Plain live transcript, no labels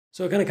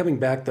So kind of coming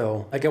back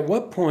though, like at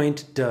what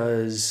point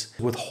does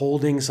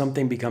withholding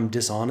something become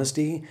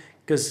dishonesty?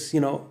 Because,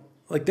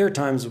 like there are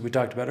times we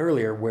talked about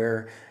earlier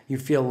where you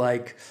feel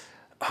like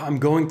I'm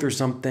going through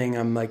something,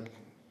 I'm like,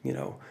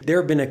 there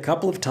have been a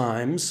couple of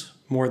times,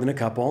 more than a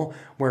couple,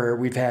 where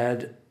we've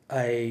had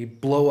a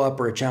blow up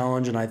or a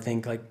challenge and I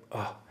think like,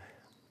 oh,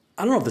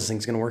 I don't know if this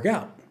thing's going to work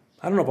out.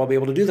 I don't know if I'll be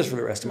able to do this for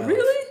the rest of my life.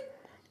 Really?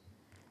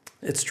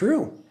 It's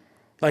true.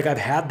 Like I've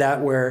had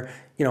that where,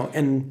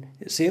 and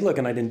see, look,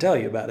 and I didn't tell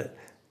you about it.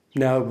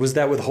 Now, was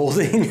that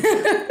withholding?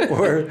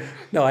 Or,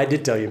 no, I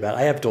did tell you about it.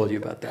 I have told you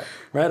about that,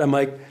 right? I'm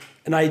like,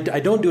 and I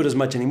don't do it as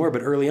much anymore,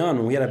 but early on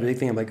when we had a big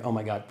thing, I'm like, oh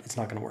my God, it's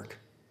not going to work.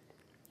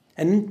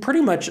 And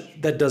pretty much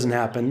that doesn't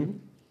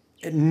happen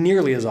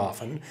nearly as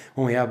often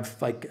when we have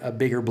like a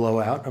bigger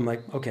blowout. I'm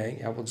like, okay,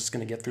 yeah, we're just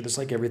going to get through this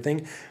like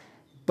everything.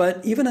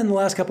 But even in the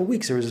last couple of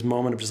weeks, there was this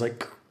moment of just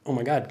like, oh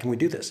my God, can we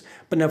do this?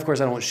 But now, of course,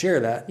 I don't share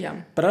that.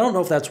 Yeah. But I don't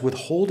know if that's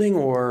withholding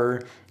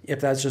or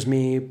if that's just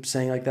me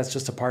saying like that's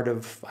just a part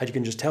of, I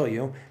can just tell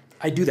you.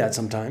 I do that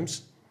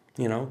sometimes,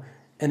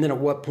 And then at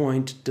what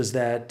point does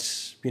that,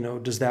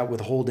 does that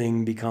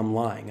withholding become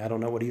lying? I don't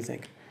know. What do you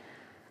think?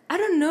 I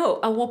don't know.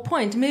 At what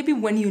point? Maybe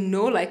when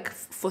like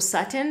for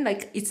certain,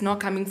 like it's not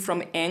coming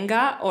from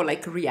anger or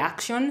like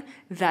reaction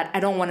that I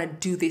don't want to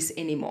do this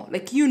anymore.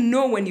 Like,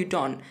 when you're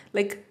done.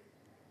 Like,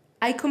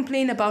 I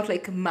complain about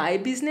like my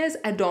business.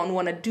 I don't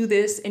want to do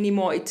this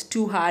anymore. It's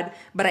too hard,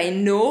 but I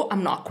know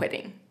I'm not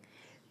quitting.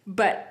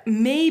 But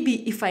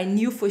maybe if I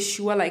knew for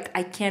sure, like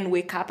I can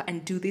wake up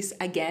and do this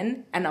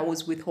again and I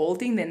was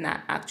withholding, then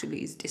that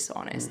actually is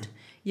dishonest,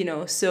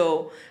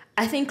 So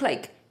I think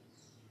like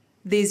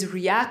there's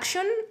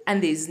reaction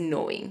and there's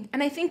knowing.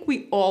 And I think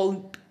we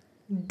all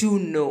do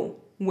know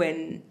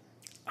when.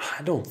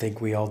 I don't think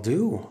we all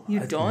do.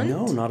 You don't?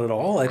 No, not at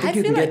all. I think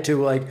you can get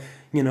to like,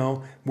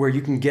 where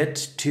you can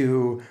get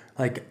to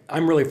like,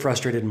 I'm really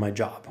frustrated in my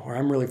job, or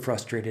I'm really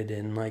frustrated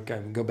in like, I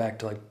go back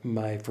to like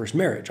my first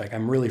marriage. Like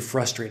I'm really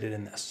frustrated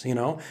in this,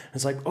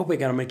 It's like, oh my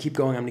God, I'm going to keep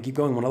going.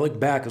 When I look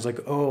back, I was like,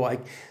 oh,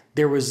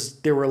 there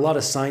were a lot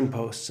of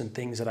signposts and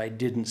things that I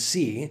didn't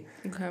see,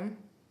 okay.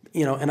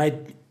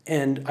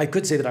 And I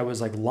could say that I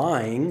was like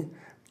lying,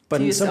 but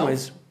to in yourself? some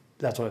ways,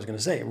 that's what I was going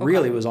to say. Okay.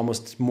 Really, it was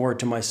almost more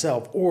to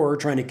myself or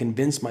trying to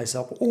convince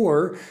myself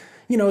or,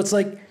 it's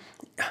like,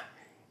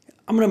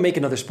 I'm going to make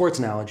another sports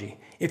analogy.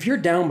 If you're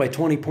down by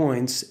 20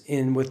 points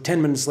with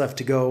 10 minutes left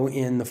to go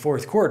in the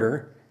fourth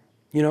quarter,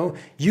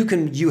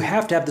 you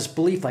have to have this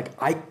belief like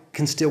I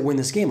can still win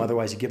this game,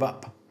 otherwise you give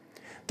up.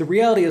 The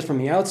reality is from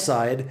the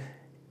outside,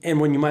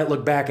 and when you might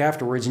look back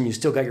afterwards and you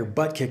still got your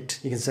butt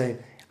kicked, you can say,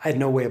 I had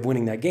no way of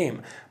winning that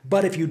game.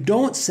 But if you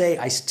don't say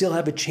I still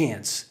have a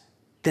chance,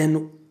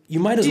 then you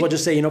might as well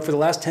just say, for the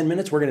last 10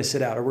 minutes, we're going to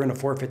sit out or we're going to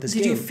forfeit this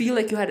game. Did you feel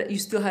like you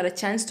still had a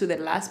chance to the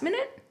last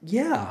minute?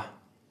 Yeah.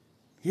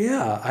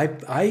 Yeah,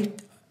 I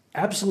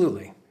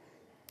absolutely,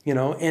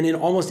 and in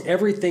almost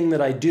everything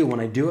that I do, when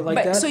I do it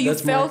like that. So you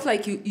felt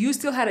like you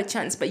still had a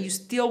chance, but you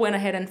still went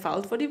ahead and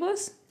filed for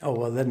divorce? Oh,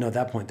 well, at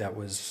that point,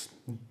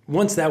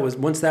 once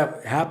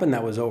that happened,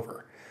 that was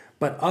over.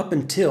 But up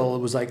until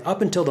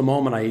the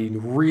moment I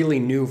really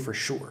knew for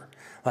sure,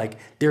 like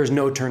there's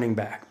no turning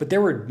back. But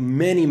there were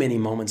many, many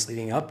moments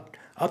leading up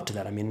to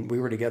that. I mean, we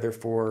were together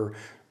for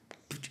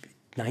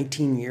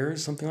 19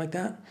 years, something like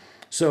that.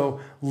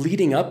 So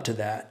leading up to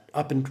that,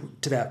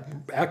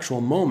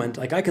 actual moment,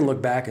 like I can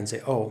look back and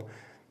say, oh,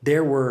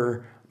 there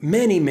were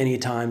many, many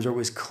times where it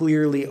was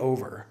clearly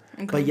over.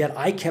 Okay. But yet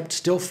I kept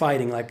still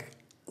fighting like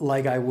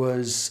I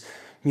was,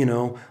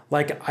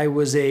 like I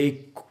was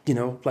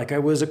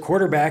a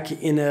quarterback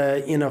in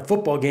a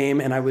football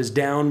game and I was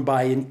down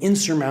by an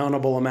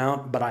insurmountable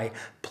amount, but I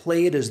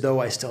played as though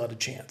I still had a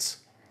chance.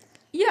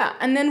 Yeah,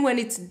 and then when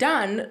it's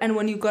done and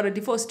when you got a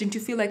divorce, didn't you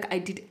feel like I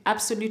did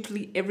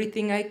absolutely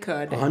everything I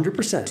could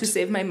 100% to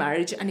save my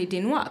marriage and it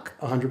didn't work?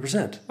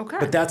 100%. Okay.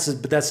 But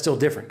that's still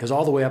different because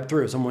all the way up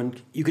through,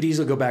 you could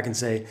easily go back and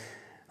say,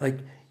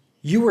 like,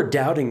 you were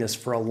doubting this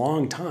for a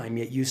long time,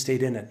 yet you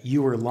stayed in it.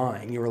 You were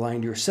lying. You were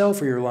lying to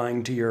yourself or you were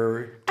lying to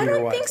your wife. I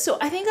don't think so.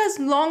 I think as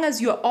long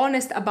as you're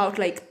honest about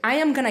like, I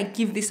am going to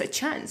give this a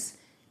chance.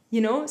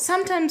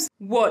 Sometimes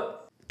what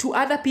to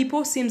other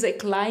people seems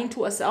like lying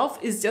to ourselves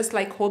is just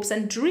like hopes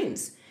and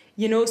dreams,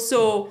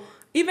 So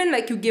even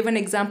like you gave an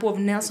example of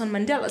Nelson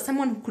Mandela,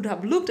 someone could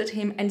have looked at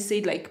him and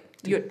said like,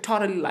 you're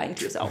totally lying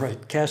to yourself.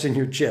 Right. Cash in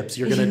your chips.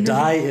 You're going to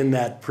die in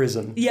that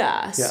prison.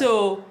 Yeah.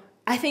 So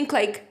I think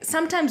like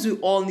sometimes we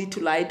all need to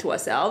lie to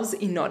ourselves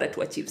in order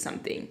to achieve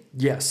something.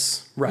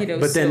 Yes, right.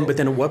 But then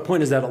at what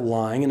point is that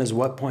lying, and at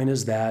what point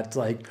is that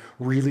like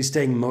really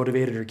staying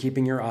motivated or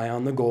keeping your eye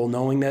on the goal,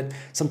 knowing that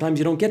sometimes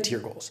you don't get to your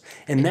goals?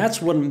 And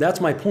that's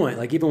my point.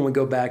 Like even when we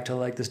go back to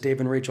like this Dave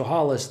and Rachel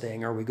Hollis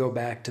thing, or we go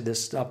back to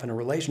this stuff in a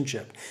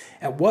relationship,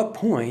 at what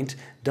point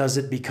does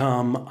it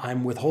become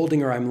I'm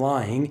withholding or I'm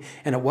lying?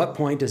 And at what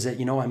point is it,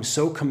 I'm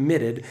so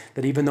committed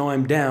that even though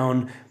I'm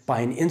down by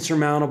an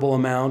insurmountable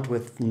amount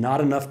with not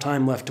enough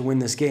time left to win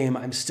this game,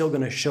 I'm still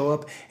going to show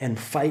up and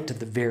fight to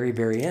the very,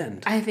 very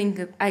end. I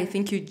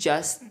think you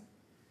just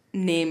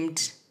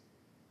named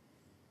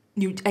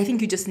I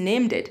think you just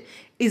named it,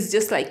 is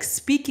just like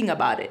speaking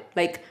about it.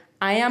 Like,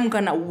 I am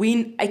gonna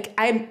win. Like,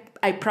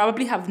 I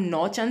probably have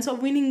no chance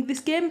of winning this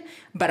game,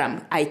 but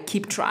I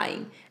keep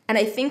trying. And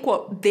I think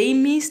what they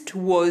missed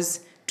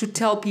was to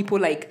tell people,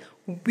 like,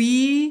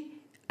 we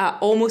are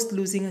almost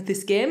losing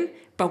this game,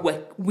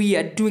 but we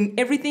are doing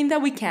everything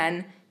that we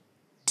can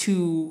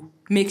to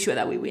make sure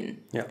that we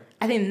win. Yeah.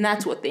 I think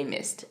that's what they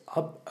missed.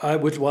 While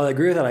I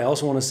agree with that, I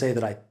also want to say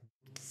that I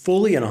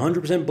fully and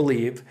 100%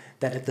 believe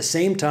that at the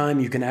same time,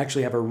 you can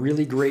actually have a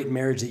really great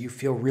marriage that you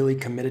feel really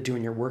committed to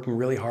and you're working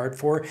really hard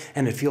for,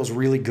 and it feels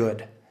really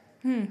good.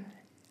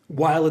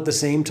 While at the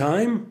same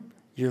time,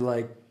 you're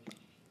like,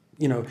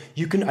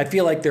 I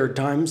feel like there are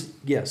times,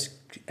 yes,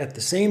 at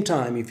the same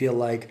time, you feel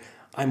like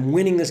I'm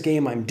winning this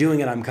game, I'm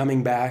doing it, I'm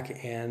coming back,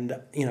 and,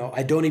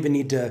 I don't even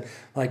need to,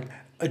 like,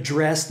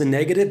 address the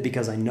negative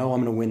because I know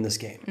I'm going to win this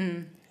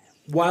game.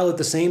 While at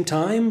the same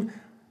time,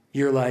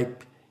 you're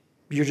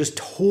just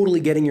totally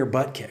getting your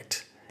butt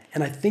kicked.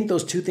 And I think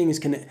those two things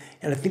and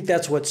I think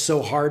that's what's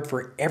so hard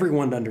for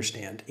everyone to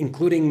understand,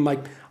 including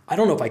I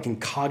don't know if I can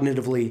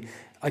cognitively,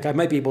 I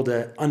might be able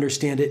to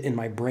understand it in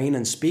my brain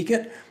and speak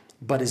it,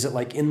 but is it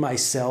like in my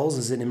cells?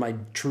 Is it in my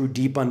true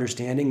deep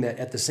understanding that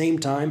at the same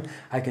time,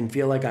 I can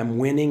feel like I'm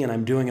winning and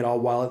I'm doing it all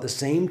while at the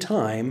same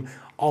time,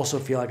 also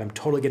feel like I'm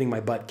totally getting my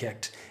butt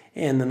kicked.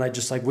 And then I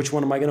just which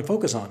one am I going to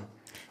focus on?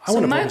 I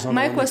want to focus on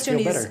my the one question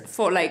that feel is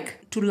better.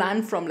 to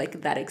learn from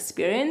that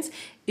experience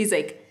is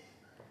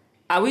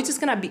are we just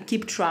gonna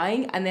keep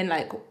trying and then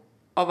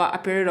over a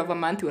period of a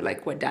month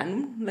we're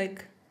done?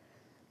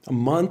 A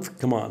month?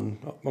 Come on.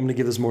 I'm going to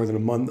give this more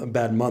than a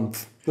bad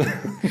month.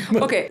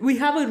 Okay, we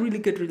have a really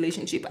good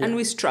relationship and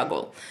we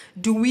struggle.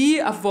 Do we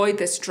avoid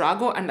the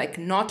struggle and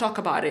not talk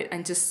about it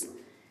and just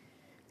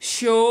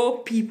show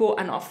people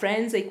and our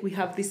friends we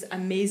have this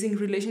amazing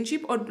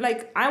relationship? Or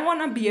I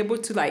want to be able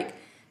to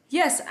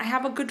yes, I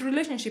have a good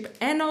relationship,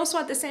 and also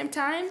at the same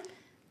time,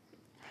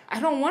 I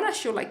don't want to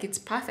show it's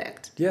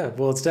perfect. Yeah,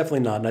 well, it's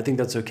definitely not, and I think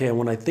that's okay. And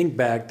when I think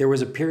back, there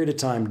was a period of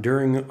time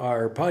during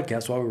our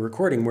podcast while we were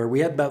recording where we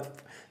had about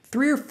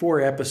 3 or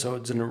 4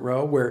 episodes in a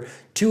row where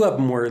 2 of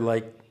them were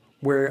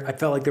where I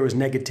felt like there was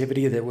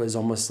negativity that was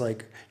almost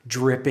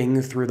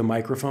dripping through the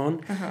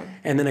microphone.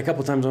 And then a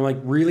couple of times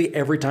I'm really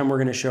every time we're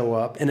going to show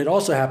up, and it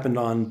also happened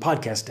on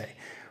podcast day.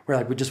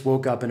 Where we just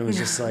woke up and it was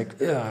just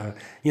ugh.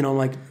 I'm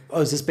like,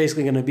 oh, is this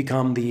basically going to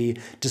become the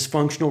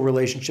dysfunctional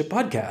relationship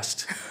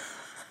podcast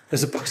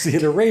as opposed to the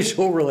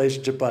interracial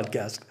relationship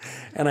podcast?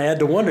 And I had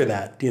to wonder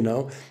that, and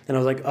I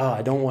was like, oh,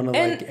 I don't want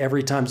to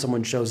every time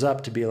someone shows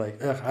up to be like,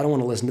 ugh, I don't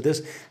want to listen to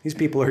this. These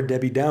people are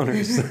Debbie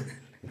Downers.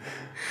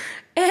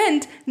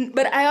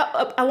 But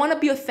I want to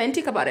be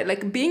authentic about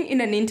it. Being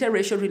in an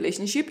interracial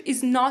relationship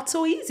is not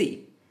so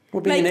easy.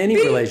 Well, being in any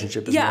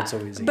relationship is not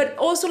so easy. But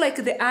also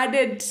the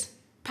added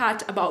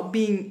part about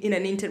being in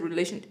an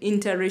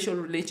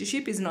interracial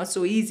relationship is not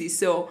so easy.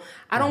 So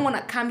I don't want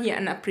to come here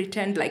and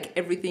pretend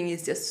everything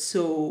is just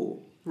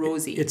so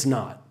rosy. It's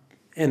not.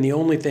 And the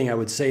only thing I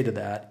would say to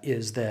that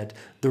is that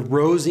the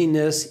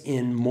rosiness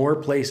in more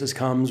places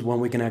comes when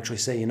we can actually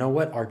say, you know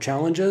what, our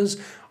challenges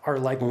are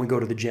like when we go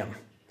to the gym.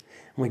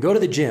 When we go to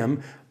the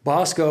gym,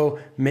 Bosco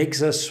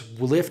makes us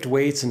lift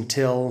weights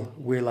until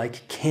we're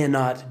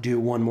cannot do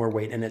one more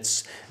weight. And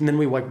then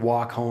we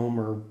walk home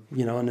or,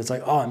 and it's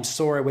oh, I'm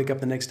sore. I wake up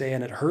the next day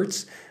and it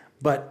hurts.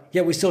 But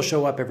yet we still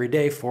show up every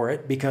day for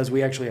it because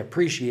we actually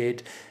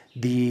appreciate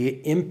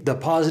the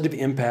positive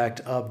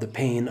impact of the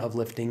pain of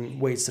lifting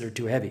weights that are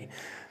too heavy.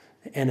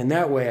 And in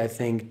that way, I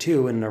think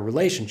too, in a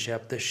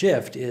relationship, the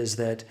shift is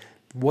that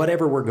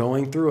whatever we're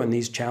going through and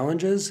these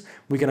challenges,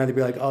 we can either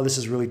be oh, this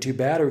is really too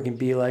bad, or we can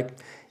be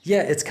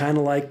yeah, it's kind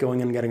of like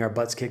going and getting our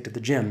butts kicked at the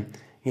gym.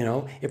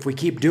 If we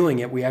keep doing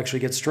it, we actually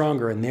get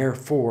stronger, and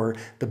therefore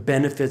the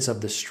benefits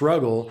of the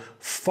struggle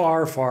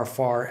far, far,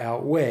 far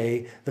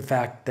outweigh the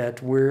fact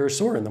that we're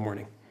sore in the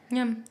morning.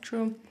 Yeah,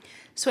 true.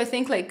 So I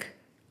think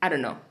I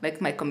don't know,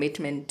 my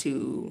commitment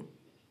to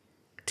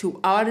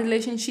our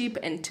relationship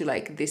and to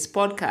this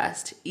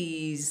podcast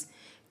is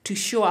to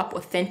show up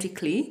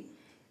authentically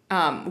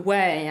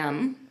where I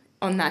am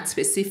on that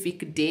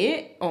specific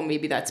day or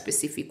maybe that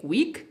specific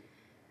week.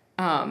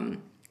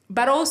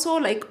 But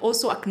also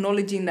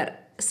acknowledging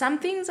that some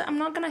things I'm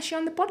not going to share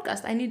on the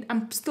podcast.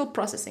 I'm still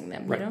processing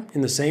them, right.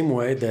 In the same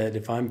way that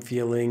if I'm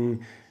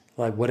feeling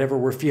whatever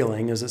we're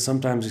feeling is that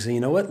sometimes we say,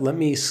 you know what, let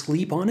me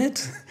sleep on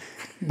it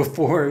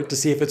before to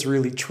see if it's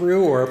really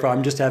true, or if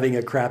I'm just having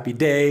a crappy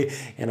day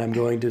and I'm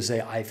going to say,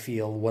 I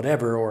feel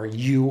whatever, or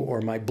you,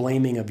 or my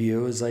blaming of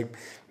you is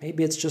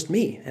maybe it's just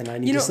me and I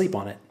need to sleep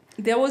on it.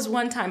 There was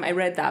one time I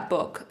read that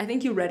book. I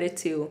think you read it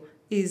too.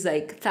 Is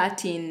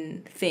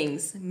 13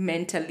 things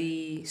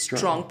mentally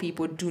strong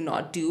people do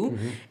not do.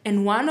 Mm-hmm.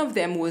 And one of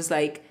them was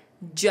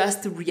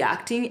just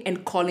reacting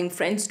and calling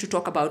friends to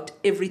talk about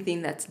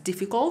everything that's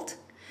difficult.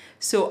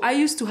 So I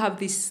used to have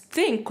this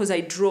thing because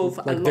I drove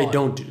a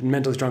lot.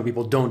 Mentally strong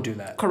people don't do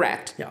that.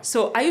 Correct. Yeah.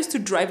 So I used to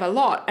drive a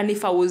lot. And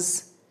if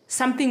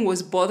something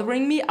was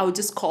bothering me, I would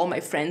just call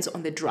my friends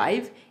on the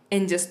drive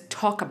and just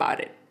talk about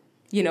it.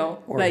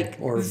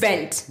 or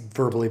vent.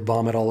 verbally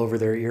vomit all over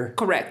their ear.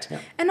 Correct. Yeah.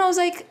 And I was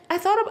like,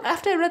 after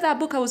I read that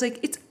book, I was like,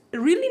 it's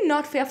really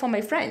not fair for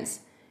my friends,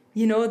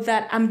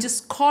 that I'm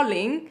just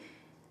calling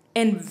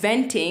and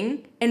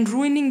venting and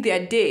ruining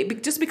their day.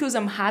 Just because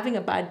I'm having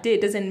a bad day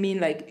doesn't mean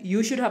like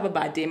you should have a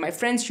bad day. My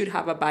friends should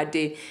have a bad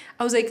day.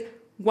 I was like,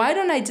 why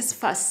don't I just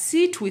first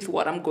sit with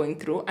what I'm going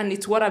through? And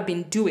it's what I've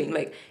been doing.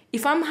 Like,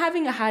 if I'm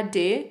having a hard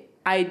day,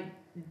 I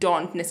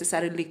don't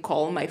necessarily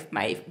call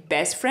my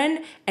best friend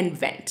and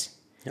vent.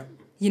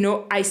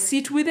 Yep. I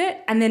sit with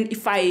it. And then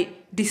if I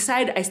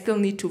decide I still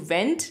need to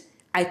vent,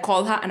 I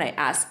call her and I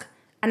ask.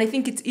 And I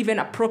think it's even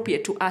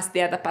appropriate to ask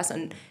the other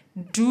person,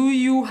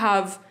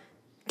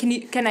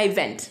 can I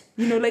vent?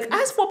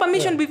 Ask for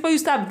permission before you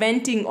start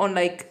venting on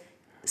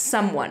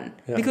someone,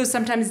 because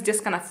sometimes it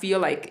just kind of feel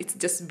like it's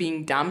just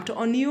being dumped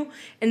on you.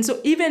 And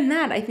so even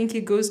that, I think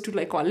it goes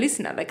to our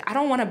listener. I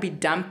don't want to be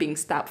dumping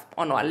stuff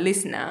on our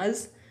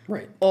listeners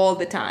all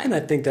the time. And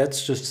I think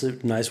that's just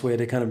a nice way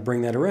to kind of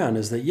bring that around,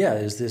 is that,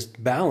 is this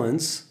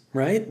balance,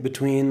 right?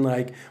 Between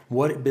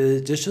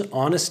just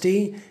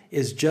honesty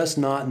is just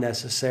not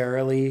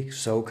necessarily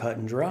so cut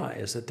and dry,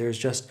 is that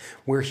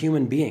we're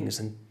human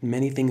beings and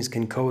many things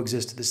can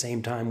coexist at the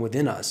same time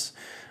within us.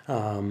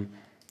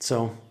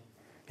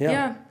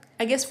 Yeah,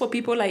 I guess for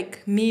people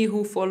like me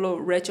who follow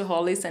Rachel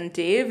Hollis and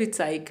Dave, it's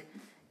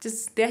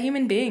they're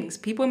human beings.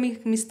 People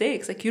make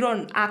mistakes. You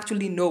don't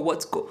actually know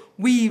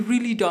we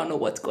really don't know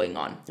what's going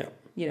on.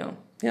 Yeah.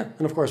 Yeah,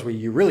 and of course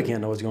you really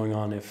can't know what's going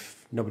on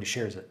if nobody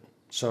shares it.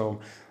 So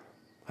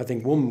I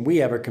think we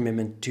have a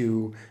commitment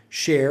to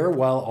share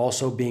while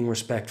also being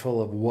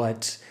respectful of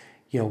what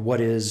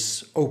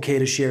is okay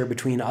to share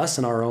between us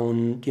and our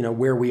own,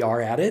 where we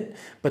are at it,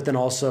 but then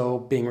also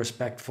being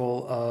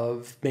respectful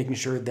of making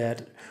sure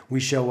that we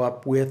show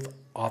up with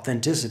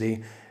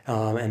authenticity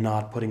and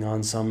not putting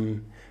on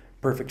some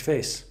perfect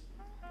face.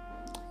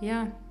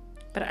 Yeah,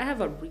 but I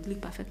have a really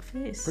perfect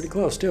face. Pretty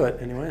close to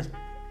it, anyway.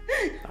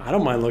 I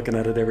don't mind looking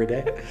at it every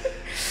day.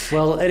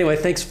 Well, anyway,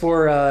 thanks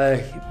for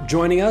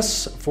joining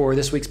us for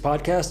this week's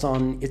podcast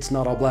on It's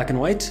Not All Black and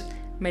White.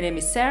 My name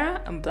is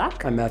Sarah. I'm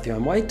black. I'm Matthew.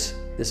 I'm white.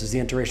 This is the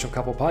Interracial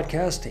Couple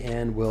Podcast,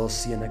 and we'll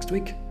see you next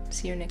week.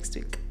 See you next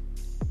week.